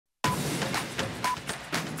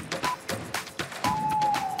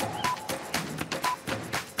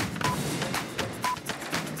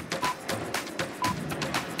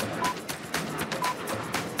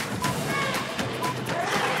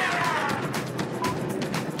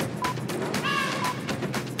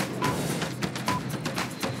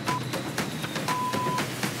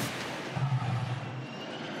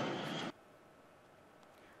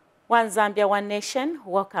One Zambia, one nation.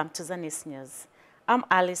 Welcome to ZANIS News. I'm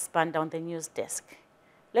Alice Banda on the news desk.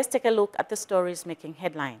 Let's take a look at the stories making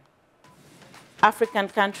headline. African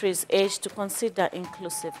countries urged to consider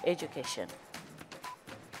inclusive education.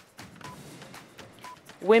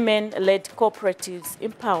 Women-led cooperatives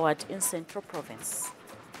empowered in Central Province.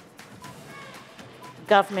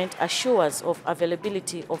 Government assures of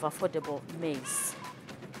availability of affordable maize.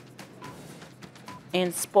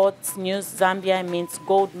 In sports news, Zambia means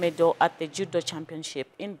gold medal at the Judo Championship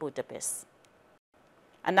in Budapest.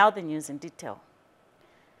 And now the news in detail.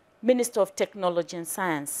 Minister of Technology and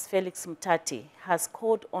Science, Felix Mutati, has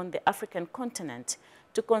called on the African continent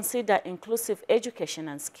to consider inclusive education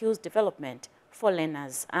and skills development for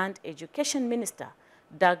learners. And Education Minister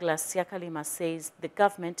Douglas Yakalima says the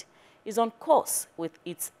government is on course with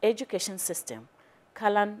its education system.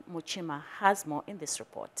 Kalan Muchima has more in this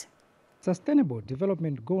report. Sustainable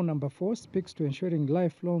Development Goal number 4 speaks to ensuring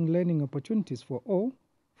lifelong learning opportunities for all,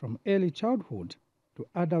 from early childhood to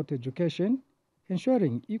adult education,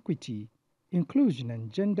 ensuring equity, inclusion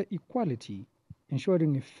and gender equality,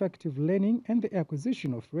 ensuring effective learning and the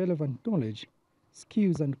acquisition of relevant knowledge,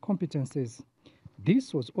 skills and competences.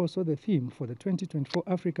 This was also the theme for the 2024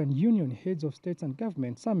 African Union Heads of States and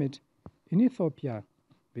Government Summit in Ethiopia.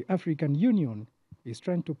 The African Union is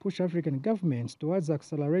trying to push African governments towards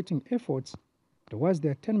accelerating efforts towards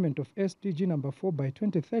the attainment of SDG number 4 by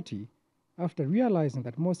 2030, after realizing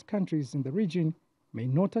that most countries in the region may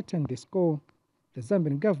not attain this goal. The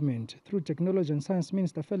Zambian government, through Technology and Science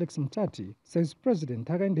Minister Felix Mutati, says President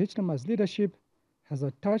Hakainde Hichilema's leadership has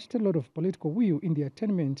attached a lot of political will in the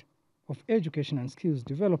attainment of education and skills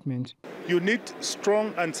development. You need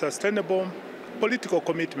strong and sustainable political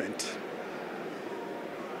commitment.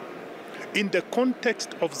 In the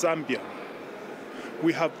context of Zambia,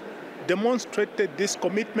 we have demonstrated this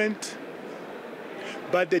commitment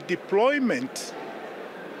by the deployment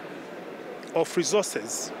of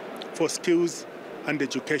resources for skills and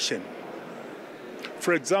education.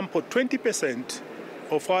 For example, 20%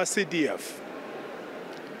 of our CDF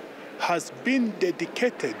has been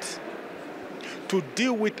dedicated to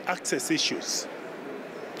deal with access issues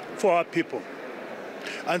for our people.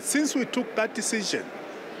 And since we took that decision,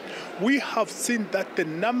 we have seen that the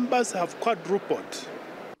numbers have quadrupled.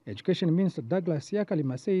 Education Minister Douglas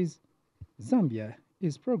Yakalima says Zambia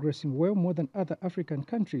is progressing well more than other African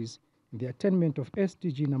countries in the attainment of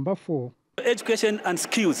SDG number 4. Education and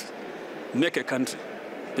skills make a country,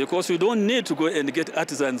 because we don't need to go and get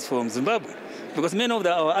artisans from Zimbabwe, because many of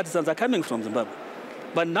our artisans are coming from Zimbabwe.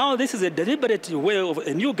 But now this is a deliberate way of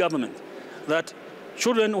a new government that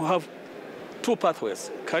children will have two pathways,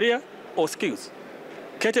 career or skills.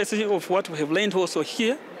 Courtesy of what we have learned also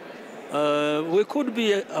here, we could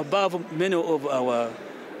be above many of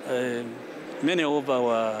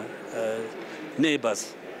our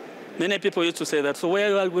neighbors. Many people used to say that, so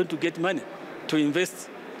where are you going to get money to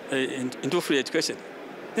invest into free education?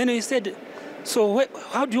 Then he said, so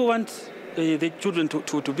how do you want the children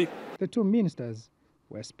to be? The two ministers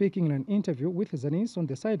were speaking in an interview with ZANIS on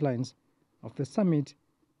the sidelines of the summit,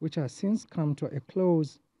 which has since come to a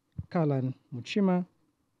close. Kalan Muchima,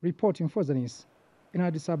 reporting for ZANIS in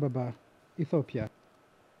Addis Ababa, Ethiopia.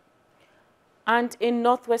 And in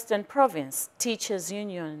Northwestern Province, teachers'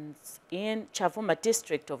 unions in Chavuma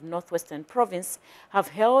district of Northwestern Province have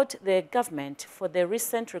held the government for the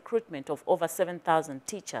recent recruitment of over 7,000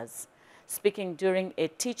 teachers. Speaking during a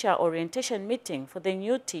teacher orientation meeting for the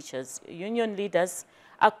new teachers, union leaders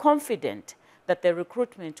are confident that the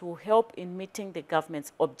recruitment will help in meeting the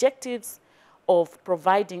government's objectives of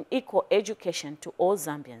providing equal education to all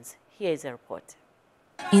Zambians. Here is a report.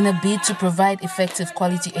 In a bid to provide effective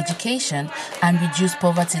quality education and reduce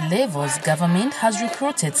poverty levels, government has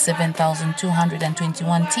recruited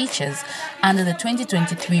 7,221 teachers under the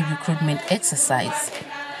 2023 recruitment exercise.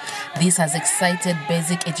 This has excited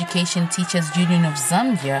Basic Education Teachers Union of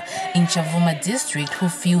Zambia in Chavuma district, who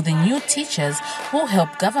feel the new teachers will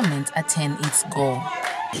help government attain its goal.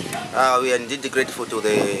 We are indeed grateful to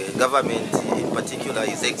the government, in particular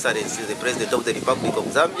His Excellency the President of the Republic of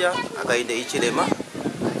Zambia, Hakainde Hichilema,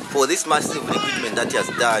 for this massive recruitment that he has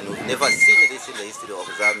done. We've never seen this in the history of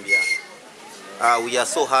Zambia. We are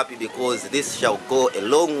so happy because this shall go a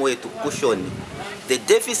long way to cushion the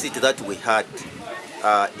deficit that we had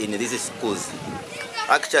in these schools.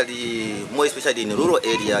 Actually, more especially in rural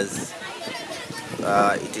areas,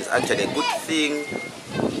 it is actually a good thing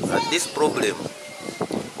that this problem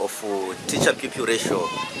of teacher-pupil ratio,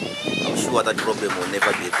 I'm sure that problem will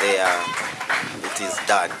never be there. It is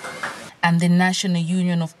done. And the National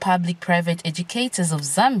Union of Public-Private Educators of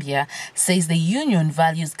Zambia says the union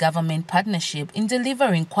values government partnership in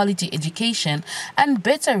delivering quality education and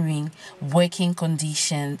bettering working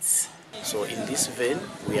conditions. So in this vein,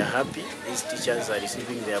 we are happy these teachers are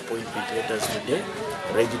receiving their appointment letters today,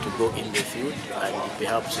 ready to go in the field and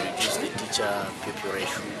perhaps reduce the teacher pupil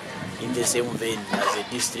ratio. In the same vein, as a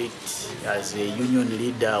district, as a union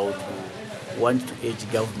leader, would want to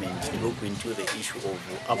urge government to look into the issue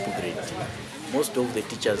of upgrade. Most of the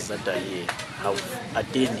teachers that are here have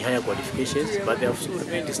attained higher qualifications, but they have still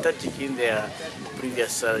remained static in their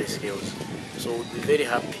previous salary scales. So we'll be very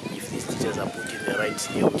happy if these teachers are put in the right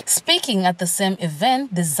scale. Speaking at the same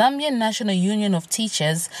event, the Zambian National Union of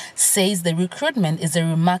Teachers says the recruitment is a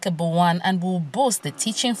remarkable one and will boost the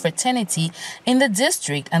teaching fraternity in the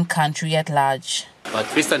district and country at large. But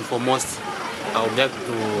first and foremost, I would like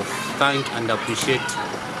to thank and appreciate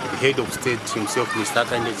the head of state himself, Mr.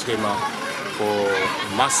 Kande Chema,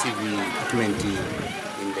 for massive recruitment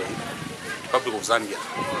in the Republic of Zambia.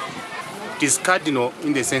 It is cardinal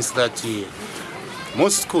in the sense that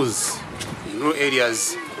most schools in rural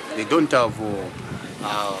areas, they don't have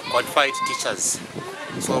qualified teachers.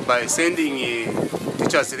 So by sending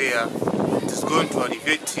teachers there, it is going to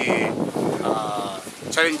alleviate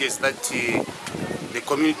challenges that the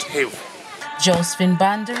community have. Josephine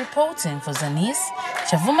Banda reporting for ZANIS,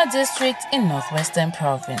 Chavuma District in Northwestern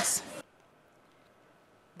Province.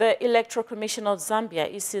 The Electoral Commission of Zambia,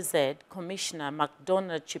 ECZ, Commissioner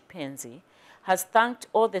McDonald Chipenzi, has thanked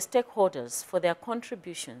all the stakeholders for their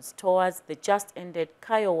contributions towards the just-ended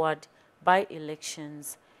Kayoward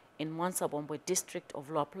by-elections in Mwansabombwe district of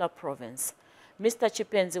Luapula province. Mr.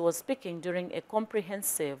 Chipenzi was speaking during a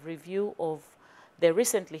comprehensive review of the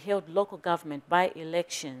recently held local government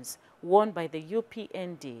by-elections won by the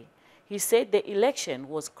UPND. He said the election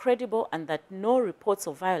was credible and that no reports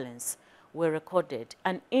of violence were recorded,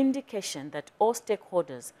 an indication that all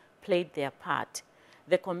stakeholders played their part.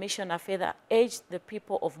 The commissioner further urged the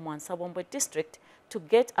people of Mwansabombwe district to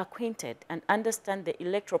get acquainted and understand the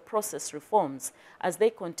electoral process reforms as they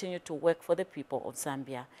continue to work for the people of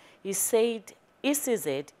Zambia. He said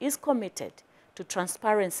ECZ is committed to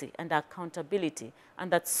transparency and accountability and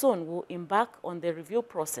that soon will embark on the review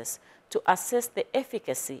process to assess the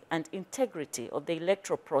efficacy and integrity of the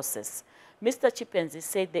electoral process. Mr. Chipenzi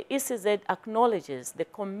said the ECZ acknowledges the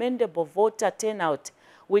commendable voter turnout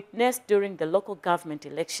witnessed during the local government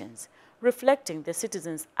elections, reflecting the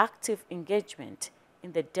citizens' active engagement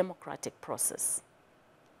in the democratic process.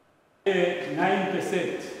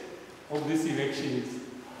 9% of these elections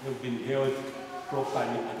have been held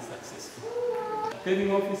properly and successfully.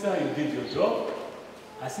 Returning officer, you did your job.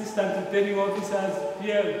 Assistant returning officers,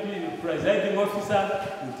 here, presiding officer,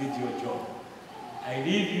 you did your job. I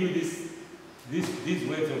leave you these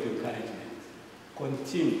words of encouragement.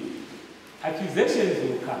 Continue. Accusations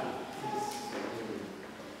will come.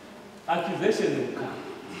 Accusations will come.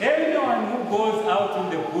 Anyone who goes out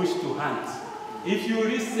in the bush to hunt, if you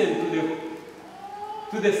listen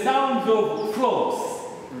to the sounds of frogs,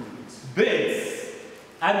 birds,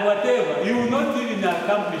 and whatever, you will not even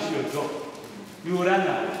accomplish your job. You will run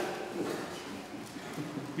out.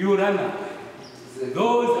 You will run out.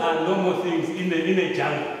 Those are normal things in a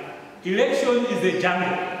jungle. Election is a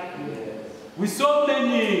jungle. With so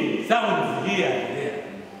many sounds here and there,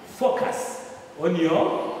 focus on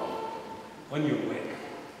your work.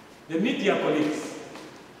 The media colleagues,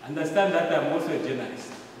 understand that I'm also a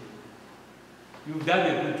journalist. You've done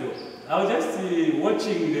a good job. I was just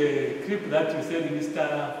watching the clip that you said,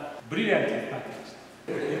 Mr. Brilliantly packaged.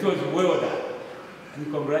 It was well done,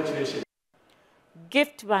 and congratulations.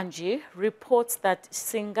 Gift Banji reports that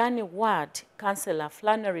Singani Ward Councillor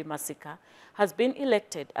Flannery Masika has been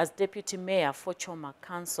elected as Deputy Mayor for Choma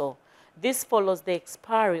Council. This follows the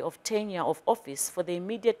expiry of tenure of office for the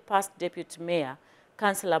immediate past Deputy Mayor,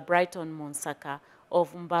 Councillor Brighton Monsaka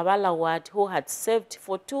of Mbabala Ward, who had served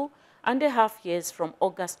for 2.5 years from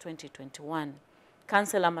August 2021.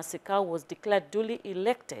 Councillor Masika was declared duly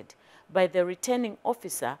elected by the returning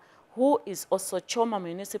officer, who is also Choma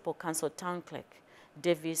Municipal Council Town Clerk,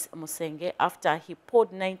 Davis Musenge, after he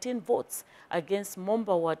poured 19 votes against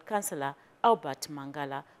Momba Ward Councillor Albert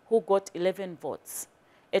Mangala, who got 11 votes.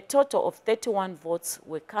 A total of 31 votes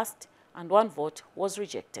were cast and 1 vote was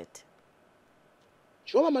rejected.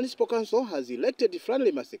 Choma Municipal Council has elected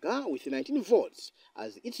Flannery Masika with 19 votes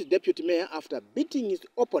as its deputy mayor after beating his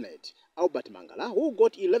opponent, Albert Mangala, who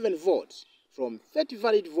got 11 votes from 30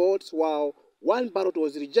 valid votes, while 1 ballot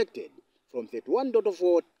was rejected from 31 total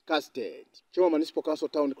votes casted. Choma Municipal Council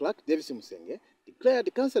Town Clerk Davis Musenge declared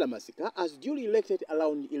Councillor Masika as duly elected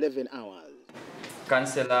around 11 hours.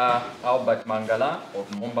 Councillor Albert Mangala of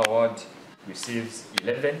Momba Ward receives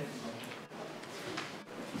 11.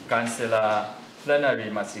 Councillor Flannery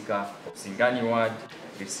Masika of Singani Ward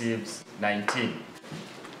receives 19.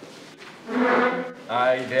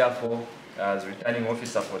 I, therefore, as returning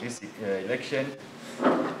officer for this election,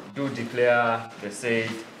 do declare the said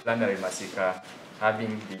Flannery Masika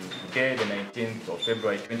having been today, the 19th of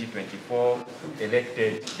February 2024,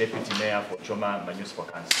 elected Deputy Mayor for Choma Municipal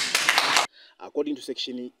Council. According to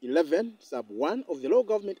Section 11, Sub 1 of the Law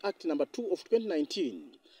Government Act No. 2 of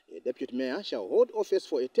 2019, a Deputy Mayor shall hold office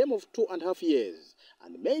for a term of 2.5 years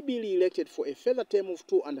and may be re-elected for a further term of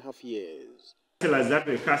 2.5 years. Councillors that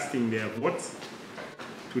were casting their votes,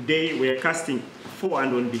 today we are casting for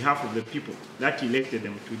and on behalf of the people that elected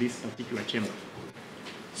them to this particular chamber.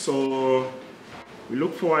 So we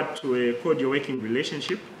look forward to a cordial working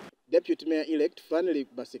relationship. Deputy Mayor-elect Flannery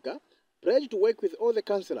Masika pledged to work with all the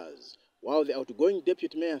councillors, while the outgoing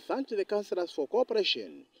Deputy Mayor thanked the councillors for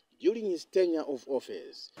cooperation during his tenure of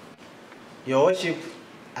office. Your Worship,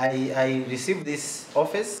 I received this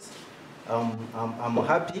office. I'm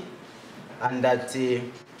happy, and that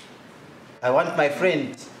I want my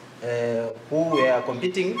friends who we are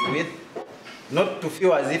competing with not to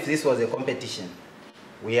feel as if this was a competition.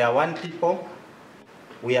 We are one people.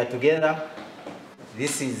 We are together.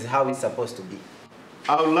 This is how it's supposed to be.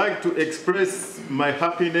 I would like to express my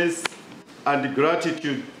happiness and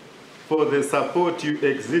gratitude for the support you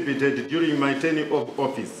exhibited during my tenure of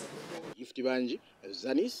office. Banji,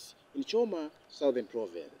 ZANIS in Choma, Southern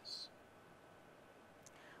Province.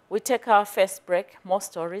 We take our first break. More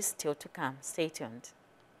stories still to come. Stay tuned.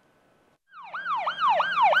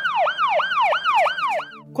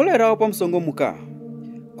 Kolera wapa msongo muka.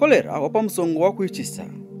 Kolera wapa msongo wa kuichisa.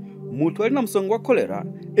 Mutu alina msongo wa kolera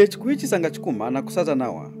echikuichisa ngachikuma na kusaza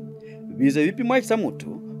nawa. Bize vipi mwaichisa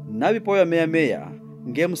mutu na vipoya meya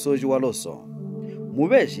nge msoji wa loso.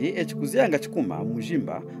 Mubeji echikuzia ngachikuma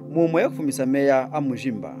mujimba mumoya kufumisa meya a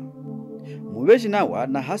mujimba. Mubeji nawa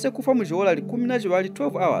na hase kufa mujiwola li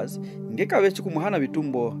 12 hours ngeka wechi kumuhana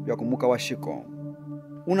vitumbo vya kumuka wa shiko.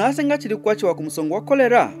 Unahase ngachili kuachi wa kumsongo wa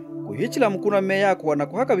kolera kuhichila mkuna meya kuwana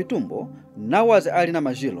kuhaka vitumbo na waze alina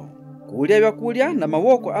majilo. Kulia vyakulya na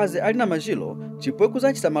mawoko aze alina majilo chipwe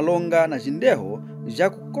kuzachisa malonga na jindeho ja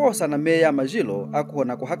kukosa na meya majilo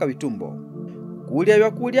akuhona kuhaka vitumbo. Kulia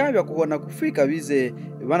vyakulya vyakuhona kufika vize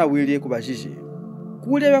vana wilie kubajiji.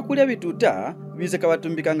 Kulia vyakulya vituta vize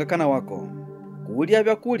kawatumbikanga kana wako. Kulia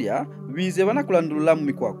vyakulya vize vana kulandulula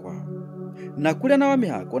mikwakwa. Na kulia na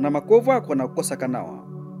wamihako na makovu ako na kukosa kanawa.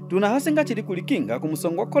 Tunahasenga chili kulikinga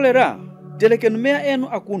kumusongo wa kolera. Telekenu meya enu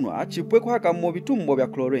akunwa chipwe kuhaka mo vitumbo vya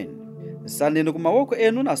chlorine. Sandenu kumawoko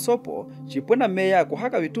enu na sopo chipwe na meya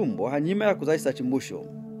kuhaka vitumbo hanyima ya kuzayisa chimbusho.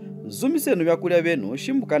 Zumisenu vyakulya vyenu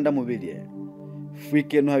shimbukanda mubilie.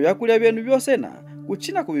 Fwikenu vyakulya vyenu vyosena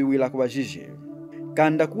kuchina kuviwila kubajiji.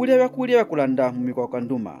 Kanda kulya vyakulya vyakulanda mumikwa kwa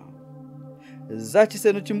nduma.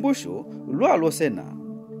 Zachisenu chimbusho lua losena.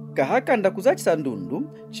 Kahakanda kuzachisa ndundu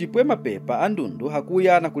chipwe mapepa andundu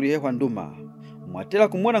hakuya na kulihehwa nduma. Mwatela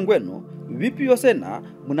kumona ngwenu vipi yosena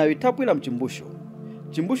munawitapwila mchimbusho.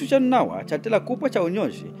 Chimbusho cha nawa chatela kupwa cha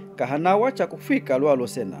unyoji kahanawa cha kufika lua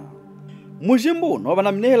losena. Mujimbu no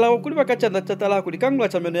banamnehela okuli bakachanda chatala kulikangula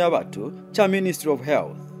cha meno ya batu cha Ministry of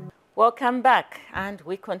Health. Welcome back, and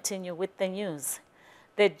we continue with the news.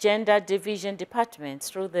 The Gender Division Department,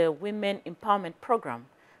 through the Women Empowerment Program,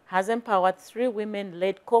 has empowered 3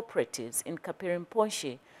 women-led cooperatives in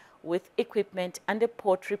Kapirimposhi with equipment and a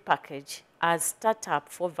poultry package as startup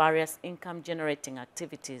for various income-generating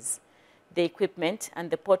activities. The equipment and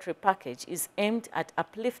the poultry package is aimed at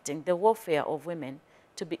uplifting the welfare of women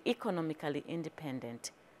to be economically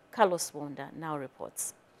independent. Carlos Wanda now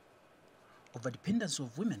reports. Overdependence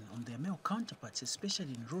of women on their male counterparts,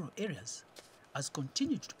 especially in rural areas, has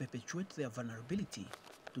continued to perpetuate their vulnerability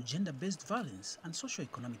to gender-based violence and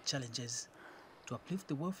socio-economic challenges. To uplift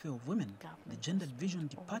the welfare of women, the Gender Division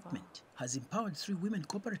Department has empowered 3 women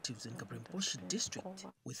cooperatives in Kapirimposhi district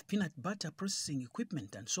with peanut butter processing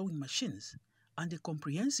equipment and sewing machines and a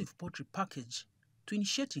comprehensive poultry package to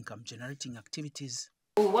initiate income-generating activities.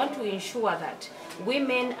 We want to ensure that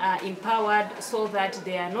women are empowered so that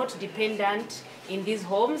they are not dependent in these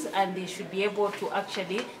homes, and they should be able to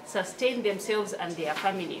actually sustain themselves and their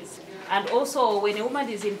families. And also, when a woman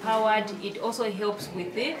is empowered, it also helps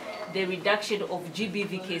with the reduction of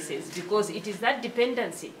GBV cases, because it is that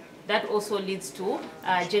dependency that also leads to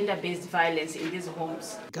gender-based violence in these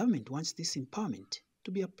homes. The government wants this empowerment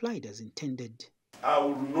to be applied as intended. I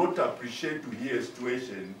would not appreciate to hear a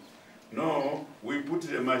situation. No, we put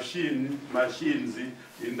the machines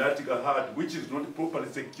in that hut which is not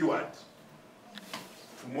properly secured.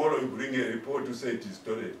 tomorrow you bring a report to say it is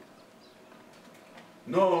stolen.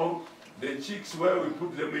 No, the chicks where we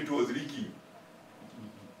put them, it was leaking.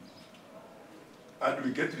 And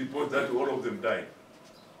we get reports that all of them died.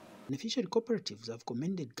 Beneficiary cooperatives have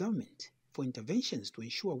commended government for interventions to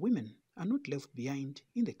ensure women are not left behind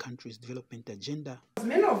in the country's development agenda.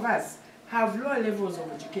 Many of us have lower levels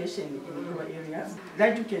of education in rural areas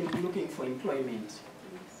that you can be looking for employment.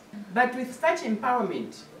 But with such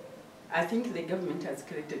empowerment, I think the government has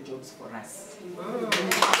created jobs for us.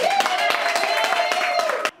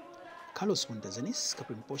 Carlos Mundazanis,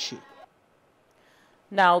 Kaprimposhi.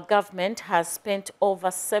 Now, government has spent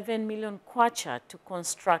over 7 million kwacha to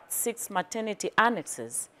construct 6 maternity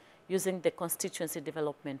annexes using the Constituency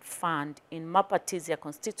Development Fund in Mapatizia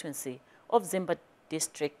constituency of Zimba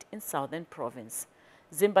district in Southern Province.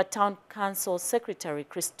 Zimba Town Council Secretary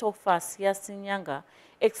Christopher Siasinyanga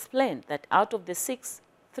explained that out of the 6,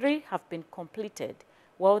 3 have been completed,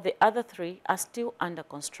 while the other 3 are still under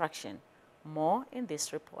construction. More in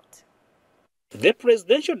this report. The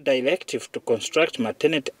presidential directive to construct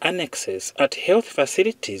maternity annexes at health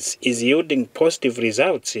facilities is yielding positive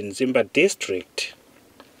results in Zimba district.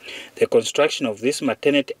 The construction of this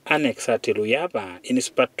maternity annex at Luyaba in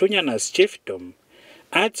Spatunyana's chiefdom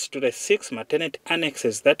adds to the 6 maternity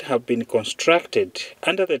annexes that have been constructed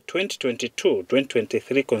under the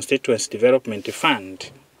 2022-2023 Constituency Development Fund.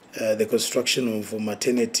 The construction of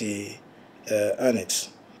maternity annex.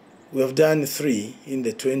 We have done 3 in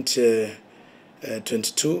the 2022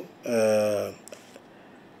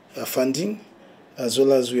 funding, as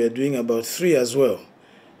well as we are doing about 3 as well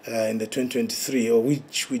in the 2023, or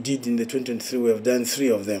which we did in the 2023. We have done 3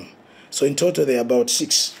 of them. So in total, they are about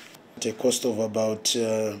 6, at a cost of about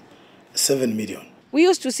 7 million. We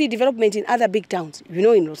used to see development in other big towns, you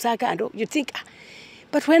know, in Lusaka, and you think,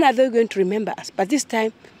 but when are they going to remember us? But this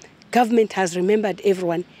time, government has remembered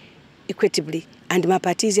everyone equitably, and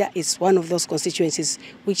Mapatizia is one of those constituencies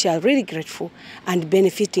which are really grateful and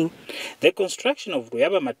benefiting. The construction of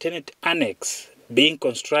Luyaba Maternity Annex, being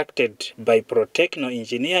constructed by Protechno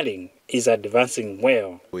Engineering, is advancing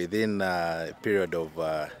well. Within a period of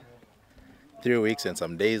 3 weeks and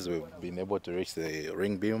some days, we've been able to reach the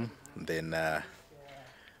ring beam. Then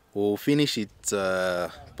we'll finish it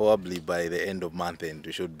probably by the end of month, and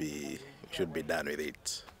we should be done with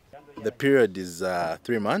it. The period is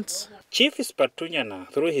 3 months. Chief Spatunyana,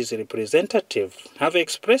 through his representative, have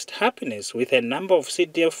expressed happiness with a number of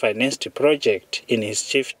CDF-financed projects in his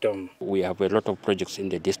chiefdom. We have a lot of projects in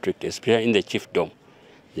the district, especially in the chiefdom.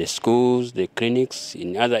 The schools, the clinics,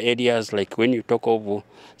 in other areas, like when you talk of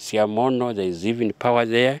Siamono, there is even power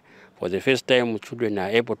there. For the first time, children are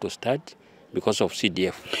able to start because of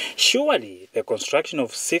CDF. Surely, the construction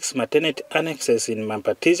of 6 maternity annexes in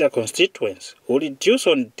Mapatizia constituency will reduce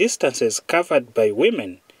on distances covered by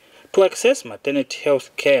women to access maternity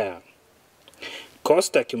health care.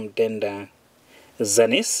 Costa Kimdenda,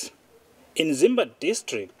 ZANIS, in Zimba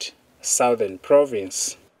district, Southern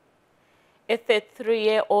Province. A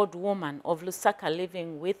 33-year-old woman of Lusaka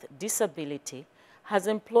living with disability has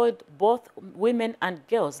employed both women and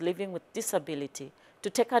girls living with disability to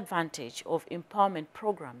take advantage of empowerment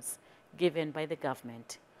programs given by the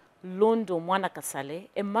government. Lundu Mwanakasale,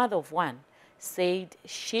 a mother of 1, said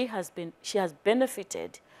she has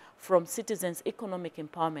benefited from Citizens Economic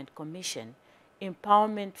Empowerment Commission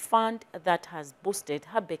empowerment fund that has boosted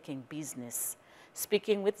her baking business.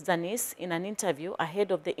 Speaking with ZANIS in an interview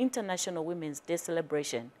ahead of the International Women's Day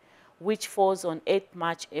celebration, which falls on 8th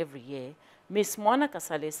March every year, Ms.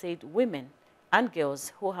 Mwanakasale said women and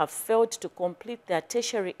girls who have failed to complete their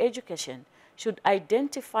tertiary education should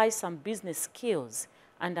identify some business skills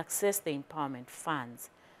and access the empowerment funds.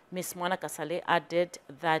 Ms. Mwanakasale added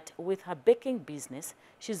that with her baking business,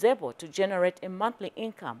 she's able to generate a monthly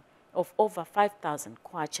income of over 5,000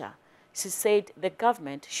 kwacha. She said the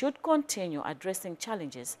government should continue addressing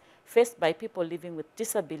challenges faced by people living with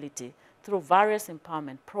disability through various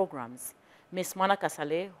empowerment programs. Ms.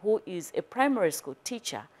 Mwanakasale, who is a primary school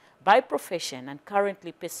teacher by profession and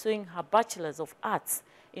currently pursuing her Bachelor's of Arts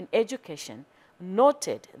in Education,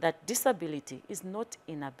 noted that disability is not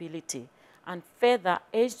inability and further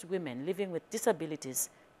urged women living with disabilities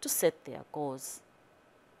to set their goals.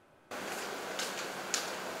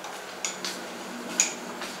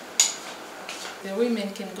 The women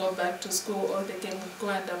can go back to school or they can go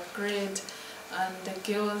and upgrade, and the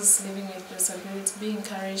girls living with disabilities be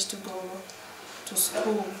encouraged to go to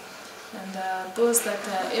school. And those that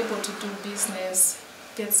are able to do business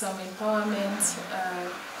get some empowerment,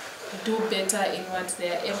 do better in what they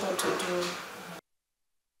are able to do.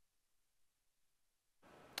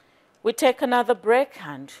 We take another break,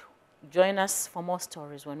 and Join us for more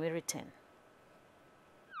stories when we return.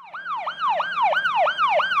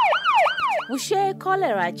 Bushe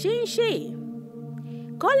cholera chinshi.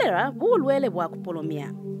 Cholera bulwele bwa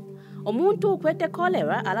kupolomia. Omuntu ukwete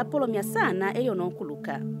cholera alapolomia sana eyo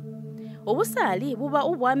n'okuluka. Obusali buba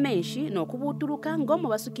ubwamenshi n'okubutuluka ng'omu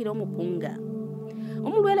basukire omupunga.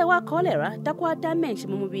 Omulwele wa cholera takwata amenshi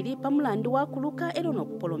mu mubiri pamulandu wa kuluka ero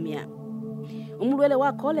n'okupolomia. Omulwele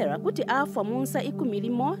wa cholera kuti afwa munsa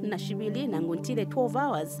 12 nangu ntile 12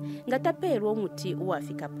 hours nga tapeerwa omuti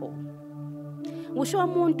uwafikapo. Usho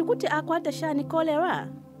omuntu kuti akwata shani cholera?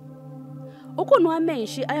 Okunwa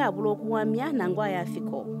amenshi ayabula okuwamya nangu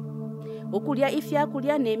ayafiko. Okulya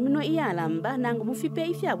ifyakulya n'emino iyalamba nangu mufipe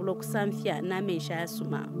ifyabula okusamfya n'amenshi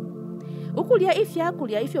ayasuma. Okulya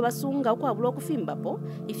ifyakulya ifyo basunga okwabula okufimbapo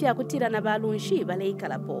ifyakutira na balunshi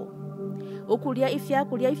baleikalapo. Okulya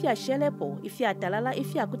ifyakulya ifyashelepo ifyatalala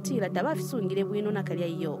ifyakutira tabafisungire bwino nakalya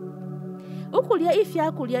iyo. Okulya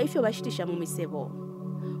ifyakulya ifyo bashitisha mu misebo.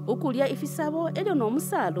 Okulya ifisabo elyo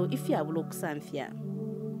n'omusalo ifyabula okusamfya.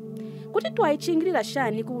 Kuti twayichingirira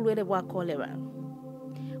shani ku bulwele bwa cholera.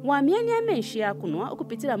 Wamyeni amenshi yakunwa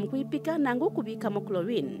okupitira mu kuipika nangu okubika mu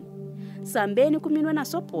chlorine. Sambeni kuminwa na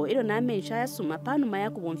sopo ilo na amenshi ayasuma panuma ya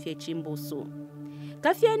kubonfye chimbusu.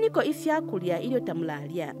 Kafyeniko ifyakulya ilyo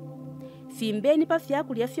tamulalia. Fimbeni pa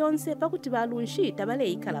fyakulya fyonse pakuti balunshi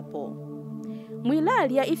tabale ikalapo.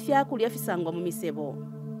 Mwilalia ifyakulya fisangwa mu misebo.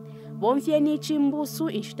 Bonfyeni chimbusu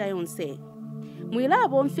inshita yonse. Mwila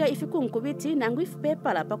bonfya ifikunkubiti nangu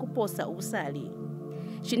ifupepala pakuposa ubusali.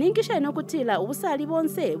 Shiningisha inokutila ubusali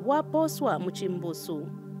bonse bwaposwa mu chimbusu.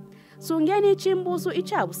 Sungeni chimbusu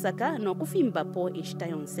ichabusaka n'okufimbapo inshita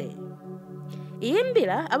yonse.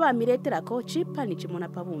 Iyimbira abamireterako chipa ni chimona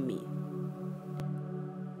pabumi.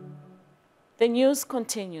 The news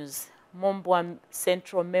continues. Mombwa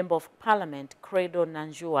Central Member of Parliament, Credo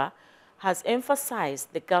Nanjua, has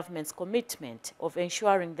emphasized the government's commitment of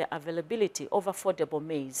ensuring the availability of affordable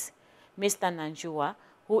maize. Mr. Nanjua,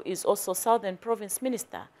 who is also Southern Province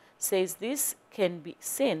Minister, says this can be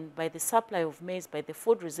seen by the supply of maize by the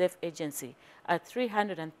Food Reserve Agency at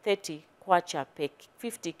 330 kwacha per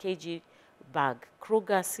 50 kg bag.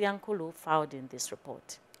 Kruger Siankulu filed in this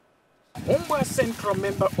report. Mombwa Central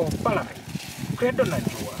Member of Parliament, Credo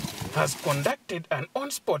Nanjua, has conducted an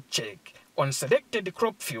on-spot check on selected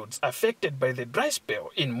crop fields affected by the dry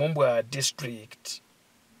spell in Mombwa district.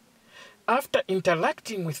 After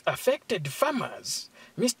interacting with affected farmers,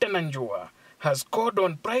 Mr. Nanjua has called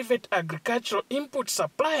on private agricultural input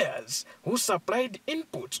suppliers who supplied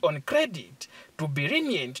inputs on credit to be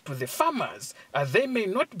lenient to the farmers as they may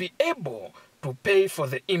not be able to pay for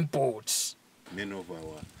the inputs. Many of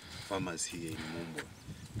our farmers here in Mombwa,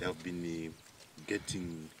 they have been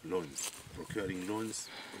getting loans, procuring loans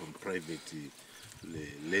from private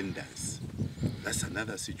lenders. That's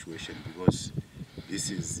another situation because this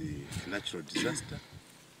is a natural disaster.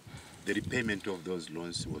 The repayment of those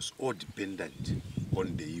loans was all dependent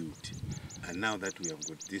on the yield. And now that we have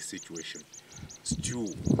got this situation, still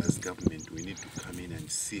as government, we need to come in and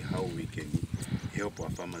see how we can help our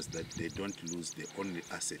farmers that they don't lose the only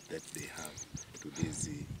asset that they have to these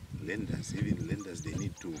lenders. Even lenders, they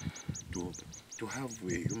need to have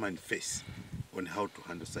a human face on how to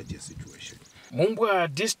handle such a situation.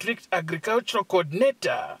 Mombwa District Agricultural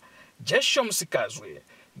Coordinator, Jeshom Sikazwe,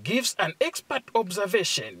 gives an expert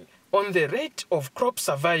observation on the rate of crop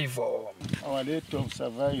survival. Our rate of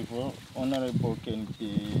survival, Honorable, can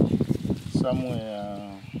be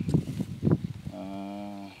somewhere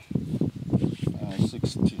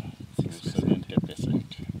 60 to 70%.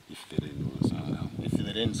 If the rain was if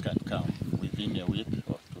the rains can come within a week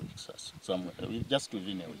or 2 weeks, somewhere, just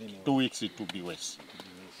within a week. 2 weeks it will be worse.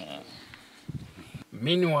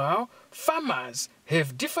 Meanwhile, farmers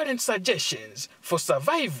have different suggestions for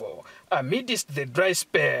survival amidst the dry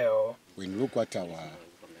spell. When you look at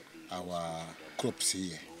our crops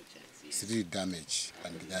here, it's really damaged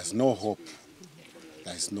and there's no hope.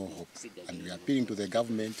 There's no hope. And we are appealing to the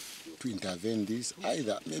government to intervene this,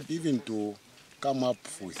 either maybe even to come up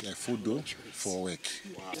with a food for work.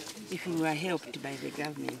 If we were helped by the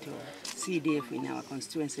government or CDF in our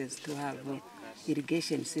constituencies to have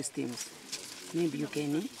irrigation systems, maybe you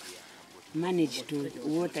can manage to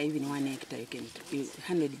water even 1 hectare. You can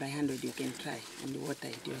 100 by 100 you can try and water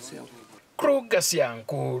it yourself. Kruger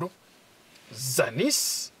Siankulu,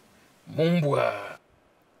 ZANIS, Mombwa.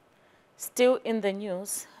 Still in the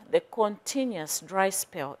news, the continuous dry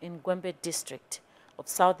spell in Gwembe district of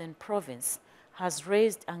Southern Province has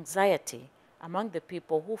raised anxiety among the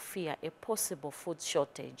people who fear a possible food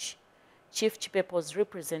shortage. Chief Chipepo's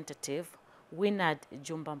representative, Winard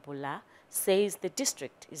Jumbampula, says the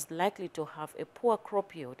district is likely to have a poor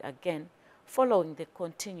crop yield again following the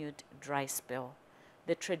continued dry spell.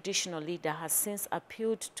 The traditional leader has since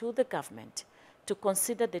appealed to the government to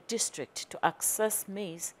consider the district to access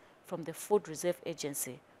maize from the Food Reserve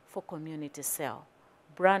Agency for community sale.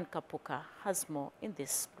 Brian Kapuka has more in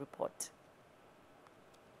this report.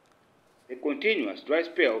 The continuous dry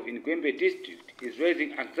spell in Gwembe district is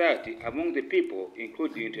raising anxiety among the people,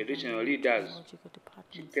 including traditional leaders.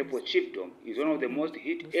 Chipepo Chiefdom is one of the most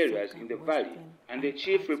hit areas in the valley, and the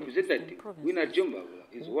chief representative, Winner Jumbabula,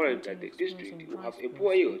 is worried that the district will have a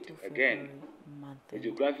poor yield again. The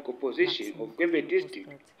geographical position of Gwembe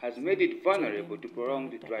district has made it vulnerable to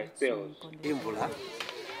prolonged dry spells.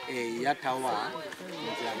 Yatawa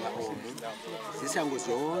nzanga omu zisango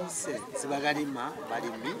zonse zibagalima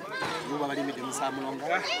balimi nuba balimide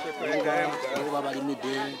musamulonga nuba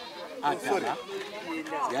balimide atala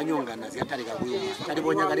yanyongana ziyatalika kuyuma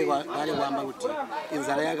talibonya gale gwamba kuti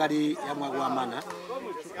inzala yagali yamwagwamana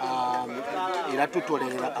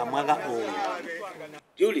iratutolera amwaga oyo.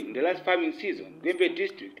 During the last farming season, Gwembe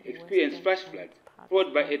district experienced flash floods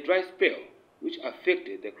followed by a dry spell which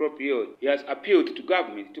affected the crop yield. He has appealed to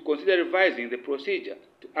government to consider revising the procedure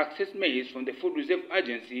to access maize from the Food Reserve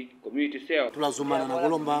Agency community sale. Tulazumana na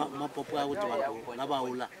kulomba mapopo ya kuti bantu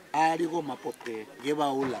nabaula aliko mapope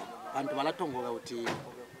gebaula bantu balatongoka kuti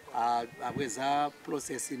abweza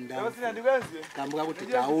process ndafu kambuka kuti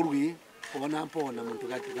taulwi pona muntu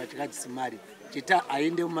kati simari chita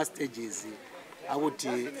ainde mu stages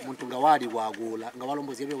akuti muntu ngawali wagula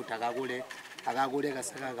ngawalombozebe utakagule. Like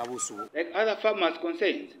other farmers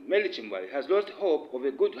concerned, Meli Chimbali has lost hope of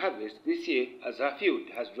a good harvest this year as her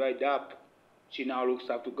field has dried up. She now looks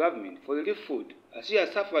up to government for relief food as she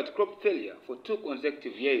has suffered crop failure for 2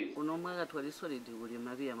 consecutive years.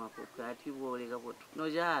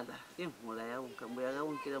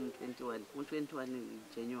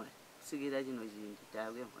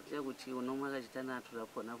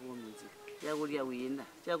 Yagulia wina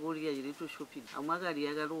yagulia jiritu shopping amwagari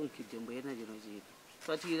yagarunkide mbena jino jiri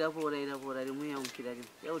twatira bora rimwe yankira rimwe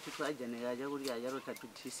yawuti twajane yagulia yarota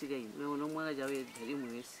tutisiga ine uno mwaga jawe dari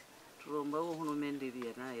mwese turomba ko huno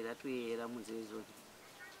mendiriya na ira tuyera muzezo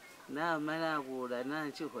na mara gura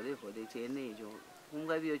na chihore chenejo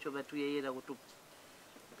kunga biyo cyo batuyera kutu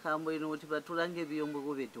kambo ino uti baturange biyombo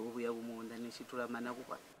kubeto buya bumonda nishituramana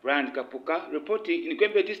kupa. Brand Kapuka reporting in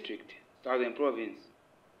Gwembe district, Southern Province.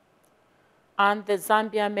 And the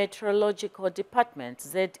Zambia Meteorological Department,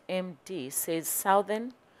 ZMD, says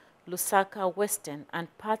southern, Lusaka, western,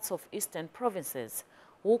 and parts of eastern provinces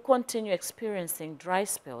will continue experiencing dry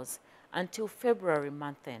spells until February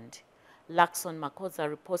month end. Lakson Makoza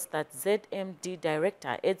reports that ZMD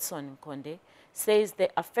Director Edson Nkonde says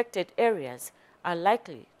the affected areas are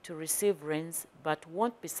likely to receive rains but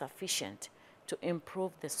won't be sufficient to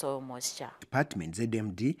improve the soil moisture. Department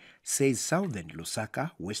ZMD says southern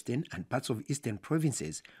Lusaka, western and parts of eastern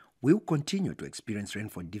provinces will continue to experience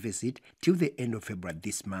rainfall deficit till the end of February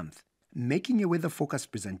this month. Making a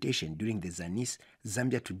weather-focused presentation during the ZANIS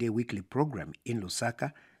Zambia Today weekly program in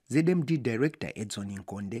Lusaka, ZMD Director Edson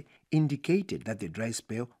Nkonde indicated that the dry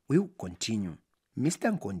spell will continue.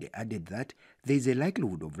 Mr. Nkonde added that there is a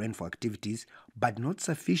likelihood of rainfall activities, but not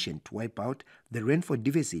sufficient to wipe out the rainfall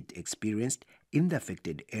deficit experienced in the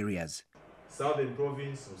affected areas. Southern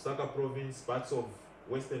Province, Lusaka Province, parts of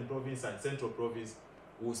Western Province and Central Province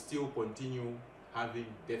will still continue having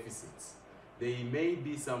deficits. There may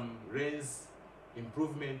be some rains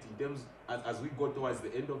improvement in terms as we go towards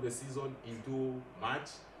the end of the season into March,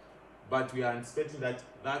 but we are anticipating that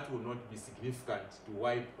that will not be significant to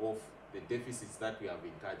wipe off the deficits that we have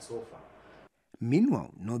incurred so far.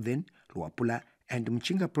 Meanwhile, Northern, Luapula and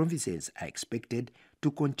Mchinga provinces are expected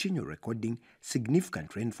to continue recording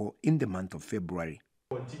significant rainfall in the month of February.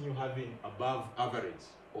 Continue having above average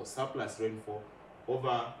or surplus rainfall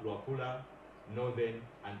over Luapula, Northern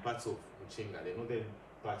and parts of Mchinga, the northern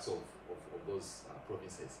parts of those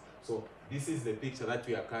provinces. So this is the picture that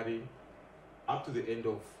we are carrying up to the end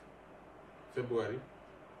of February.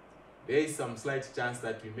 There is some slight chance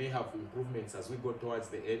that we may have improvements as we go towards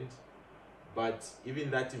the end, but even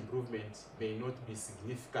that improvement may not be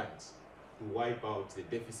significant to wipe out the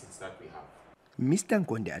deficits that we have. Mr.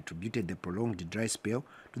 Nkonde attributed the prolonged dry spell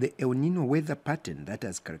to the El Nino weather pattern that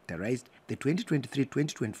has characterized the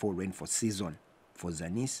 2023-2024 rainfall season. For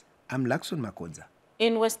ZANIS, I'm Lakson Makoza.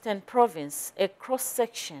 In Western Province, a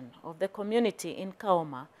cross-section of the community in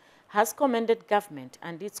Kaoma has commended government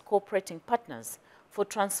and its cooperating partners for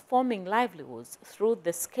transforming livelihoods through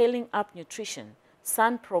the Scaling Up Nutrition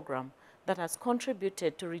 (SUN) program that has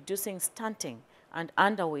contributed to reducing stunting and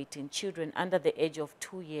underweight in children under the age of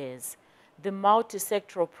 2 years. The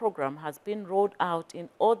multi-sectoral program has been rolled out in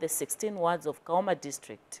all the 16 wards of Kaoma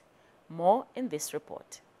district. More in this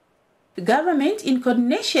report. The government, in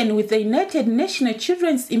coordination with the United Nations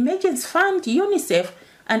Children's Emergency Fund, UNICEF,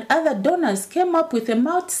 and other donors, came up with a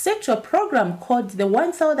multi-sectoral program called the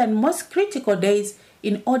 1,000 Most Critical Days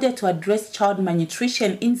in order to address child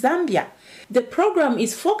malnutrition in Zambia. The program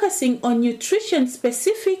is focusing on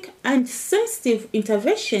nutrition-specific and sensitive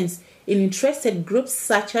interventions in interested groups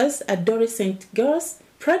such as adolescent girls,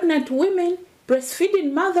 pregnant women,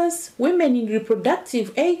 breastfeeding mothers, women in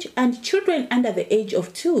reproductive age, and children under the age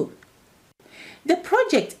of 2. The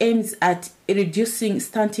project aims at reducing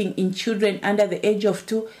stunting in children under the age of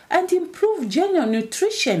 2 and improve general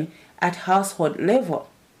nutrition at household level.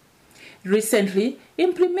 Recently,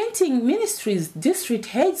 implementing ministries, district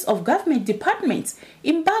heads of government departments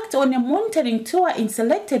embarked on a monitoring tour in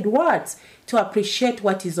selected wards to appreciate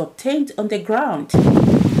what is obtained on the ground.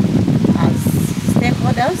 As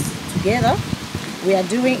stakeholders together, we are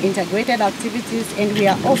doing integrated activities, and we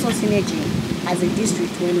are also synerging as a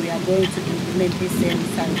district when we are going to implement these same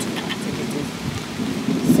sanitary activities.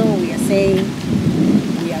 So we are saying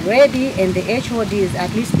we are ready, and the HODs,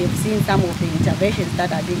 at least they've seen some of the interventions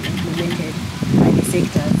that are being implemented by the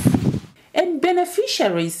sectors. And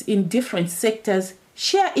beneficiaries in different sectors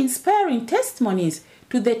share inspiring testimonies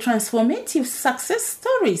to the transformative success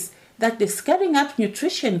stories that the Scaling Up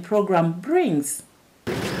Nutrition program brings.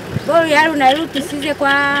 Tusize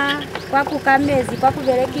kwa kukamezi, kwa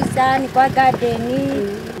kuberekisani, kwa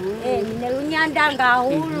gadeni, ninerunyandanga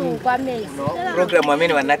hulu kwa mezi. Program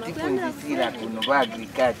wamene wanatifunzisira kuno ba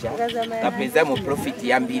agriculture kapeza mu profit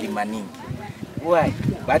ya mbili maningi. Why?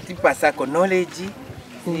 Batipasa knowledge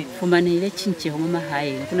kumana ile chinche homa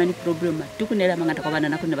hayi kuna ni problem tukunela mangata kwa bana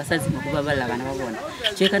nakuna basazi makuba bala bana babona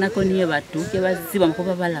cheka nako niye batuke baziba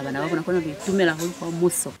makuba bala bana babona kuna bitumela hulu kwa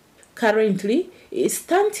muso. Currently,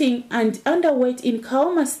 stunting and underweight in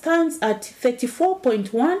Kaoma stands at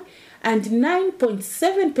 34.1 and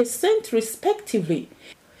 9.7% respectively.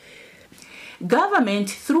 Government,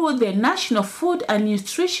 through the National Food and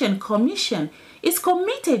Nutrition Commission, is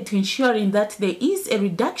committed to ensuring that there is a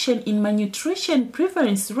reduction in malnutrition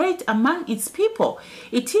prevalence rate among its people.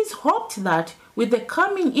 It is hoped that with the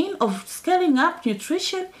coming in of Scaling Up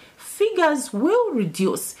Nutrition, figures will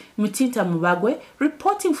reduce. Mutinta Mubagwe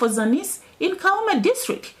reporting for ZANIS in Kaoma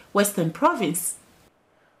District, Western Province.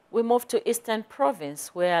 We move to Eastern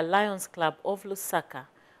Province, where Lions Club of Lusaka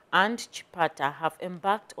and Chipata have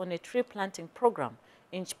embarked on a tree planting program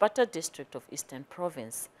in Chipata District of Eastern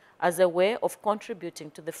Province as a way of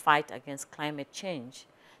contributing to the fight against climate change.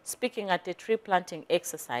 Speaking at a tree planting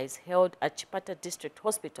exercise held at Chipata District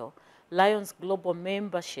Hospital, Lions Global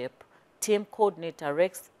Membership Team Coordinator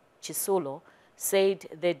Rex Chisulo said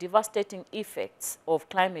the devastating effects of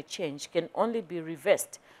climate change can only be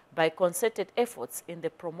reversed by concerted efforts in the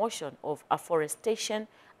promotion of afforestation,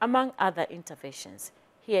 among other interventions.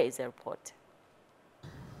 Here is a report.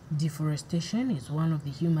 Deforestation is one of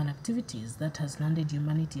the human activities that has landed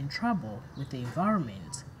humanity in trouble with the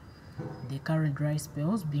environment. The current dry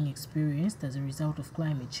spells being experienced as a result of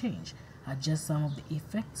climate change are just some of the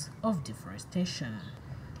effects of deforestation.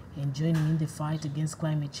 And joining in the fight against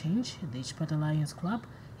climate change, the Chipata Lions Club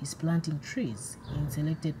is planting trees in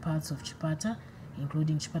selected parts of Chipata,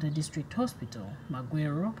 including Chipata District Hospital,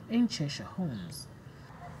 Maguero, and Cheshire Homes.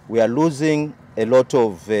 We are losing a lot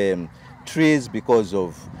of trees because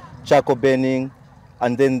of charcoal burning,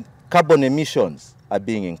 and then carbon emissions are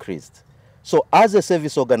being increased. So as a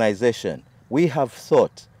service organization, we have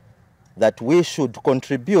thought that we should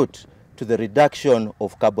contribute to the reduction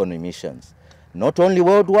of carbon emissions, not only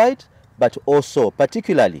worldwide, but also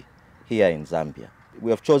particularly here in Zambia.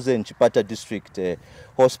 We have chosen Chipata District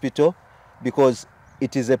Hospital because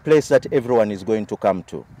it is a place that everyone is going to come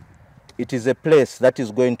to. It is a place that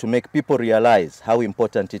is going to make people realize how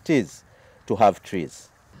important it is to have trees.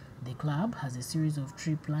 The club has a series of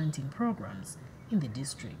tree planting programs in the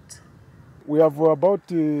district. We have about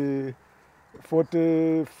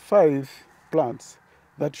 45 plants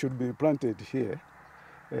that should be planted here.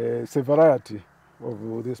 It's a variety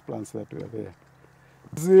of these plants that we have here.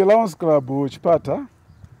 The Lions Club Chipata,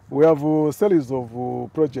 we have a series of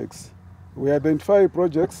projects. We identify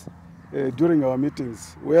projects during our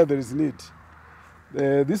meetings where there is need.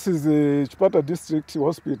 This is the Chipata District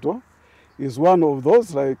Hospital. Is one of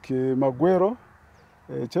those, like Maguero,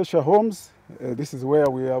 Cheshire Homes. This is where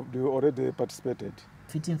we have already participated.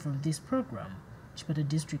 Fitting from this program, Chipata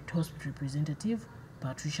District Hospital representative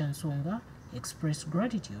Patricia Nsonga expressed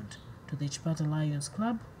gratitude to the Chipata Lions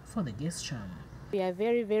Club for the gesture. We are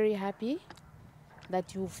very, very happy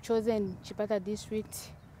that you've chosen Chipata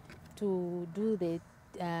district to do the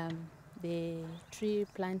tree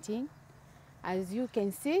planting. As you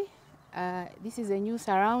can see, this is a new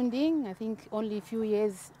surrounding, I think only a few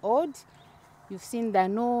years old. You've seen there are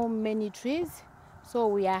no many trees. So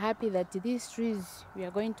we are happy that these trees we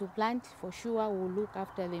are going to plant, for sure we'll look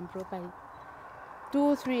after them properly.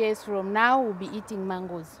 2-3 years from now, we'll be eating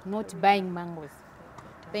mangoes, not buying mangoes.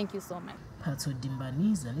 Thank you so much. Patso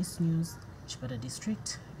Dimbani, ZANIS News, Chipata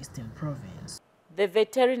District, Eastern Province. The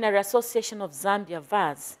Veterinary Association of Zambia,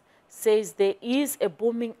 VAZ, says there is a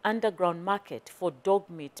booming underground market for dog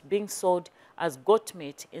meat being sold as goat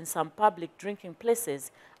meat in some public drinking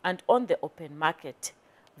places and on the open market.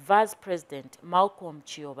 VAZ President Malcolm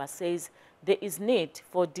Chioba says there is need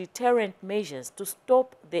for deterrent measures to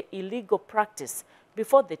stop the illegal practice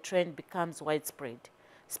before the trend becomes widespread.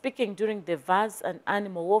 Speaking during the VAZ and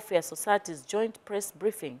Animal Welfare Society's joint press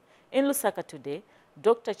briefing in Lusaka today,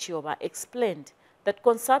 Dr. Chioba explained that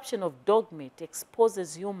consumption of dog meat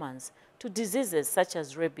exposes humans to diseases such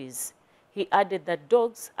as rabies. He added that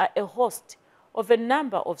dogs are a host of a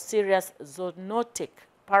number of serious zoonotic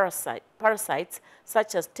parasites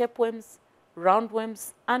such as tapeworms,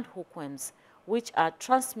 roundworms, and hookworms, which are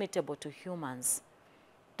transmittable to humans.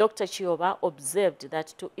 Dr. Chioba observed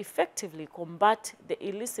that to effectively combat the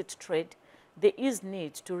illicit trade, there is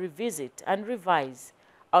need to revisit and revise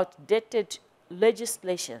outdated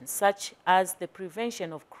legislation such as the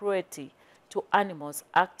Prevention of Cruelty to Animals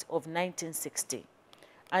Act of 1960.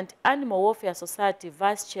 And Animal Welfare Society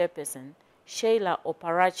Vice Chairperson Sheila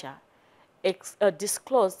Oparacha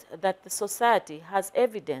disclosed that the society has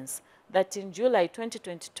evidence that in July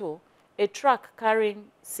 2022, a truck carrying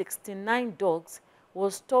 69 dogs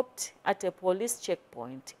was stopped at a police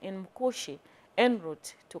checkpoint in Mkushi en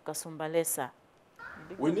route to Kasumbalesa.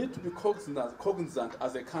 We need to be cognizant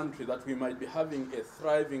as a country that we might be having a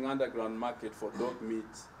thriving underground market for dog meat,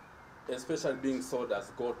 especially being sold as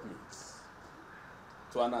goat meat,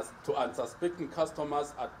 to unsuspecting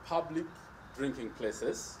customers at public drinking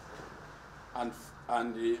places,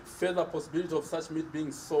 and the further possibility of such meat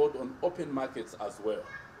being sold on open markets as well.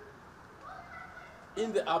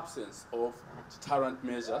 In the absence of deterrent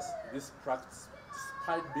measures, this practice,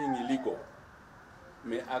 despite being illegal,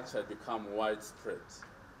 may actually become widespread,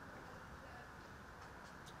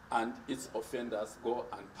 and its offenders go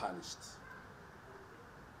unpunished.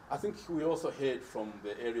 I think we also heard from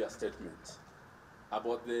the area statement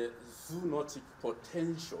about the zoonotic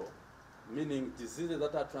potential, meaning diseases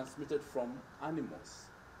that are transmitted from animals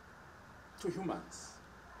to humans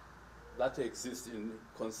that exist in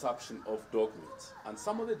consumption of dog meat. And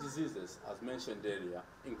some of the diseases, as mentioned earlier,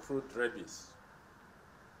 include rabies.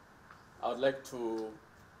 I would like to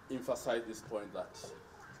emphasize this point that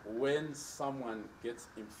when someone gets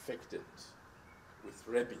infected with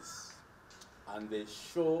rabies and they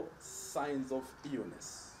show signs of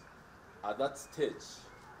illness, at that stage,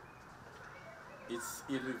 it's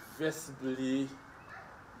irreversibly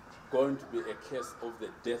going to be a case of the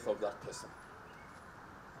death of that person.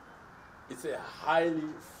 It's a highly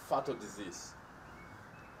fatal disease.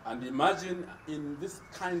 And imagine in this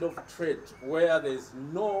kind of trade where there is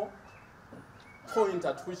no point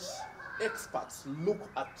at which experts look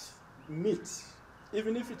at meat,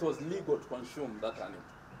 even if it was legal to consume that animal.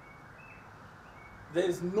 There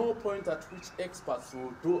is no point at which experts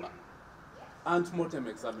will do ante-mortem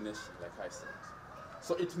examination, like I said.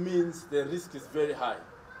 So it means the risk is very high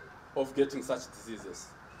of getting such diseases.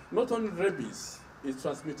 Not only rabies is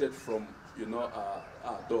transmitted from,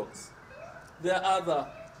 dogs. There are other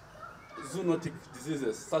zoonotic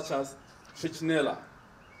diseases such as Trichinella,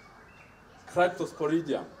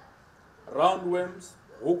 Cryptosporidium, roundworms,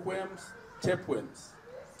 hookworms, tapeworms,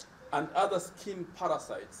 and other skin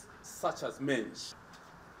parasites such as mange.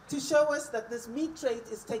 To show us that this meat trade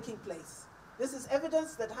is taking place. This is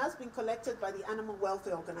evidence that has been collected by the animal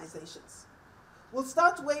welfare organizations. We'll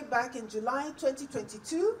start way back in July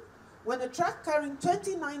 2022, when a truck carrying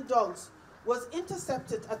 29 dogs was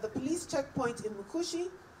intercepted at the police checkpoint in Mukushi,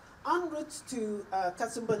 en route to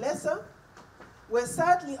Kasumbalesa, where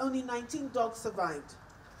sadly only 19 dogs survived.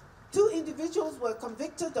 2 individuals were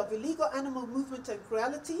convicted of illegal animal movement and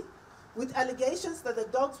cruelty, with allegations that the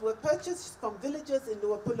dogs were purchased from villagers in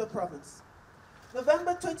Luapula province.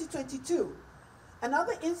 November 2022,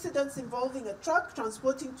 another incident involving a truck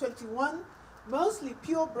transporting 21 mostly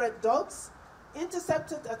purebred dogs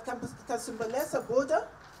intercepted at Kasumbalesa border.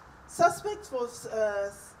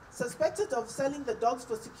 Suspected of selling the dogs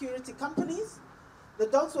for security companies. The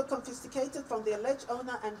dogs were confiscated from the alleged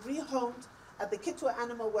owner and rehomed at the Kitwa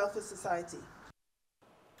Animal Welfare Society.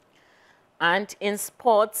 And in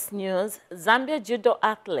sports news, Zambia judo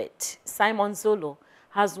athlete Simon Zulu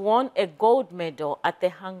has won a gold medal at the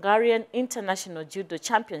Hungarian International Judo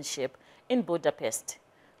Championship in Budapest.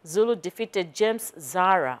 Zulu defeated James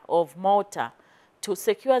Zara of Malta to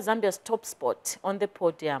secure Zambia's top spot on the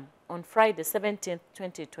podium on Friday, 17,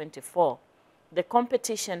 2024. The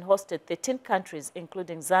competition hosted 13 countries,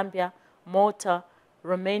 including Zambia, Malta,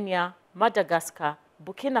 Romania, Madagascar,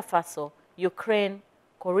 Burkina Faso, Ukraine,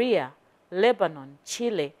 Korea, Lebanon,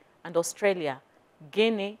 Chile, and Australia,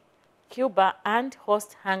 Guinea, Cuba, and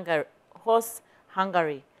host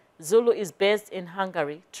Hungary. Zulu is based in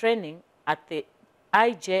Hungary, training at the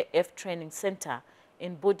IJF Training Center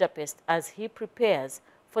in Budapest as he prepares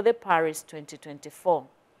for the Paris 2024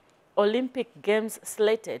 Olympic Games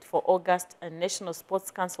slated for August. And National Sports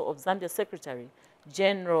Council of Zambia Secretary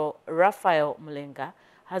General Raphael Mulenga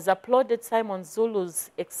has applauded Simon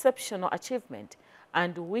Zulu's exceptional achievement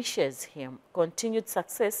and wishes him continued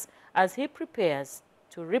success as he prepares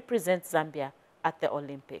to represent Zambia at the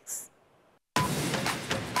Olympics.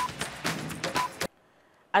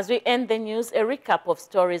 As we end the news, a recap of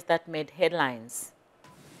stories that made headlines.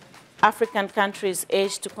 African countries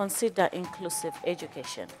urged to consider inclusive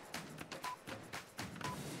education.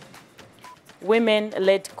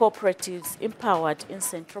 Women-led cooperatives empowered in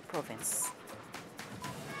Central Province.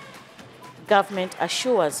 Government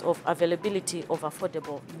assures of availability of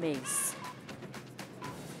affordable maize.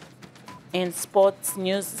 In sports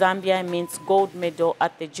news, Zambia mints gold medal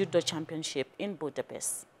at the Judo Championship in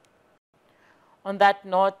Budapest. On that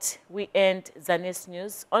note, we end ZANIS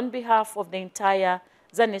News. On behalf of the entire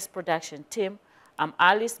ZANIS production team, I'm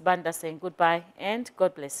Alice Banda saying goodbye and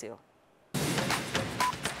God bless you.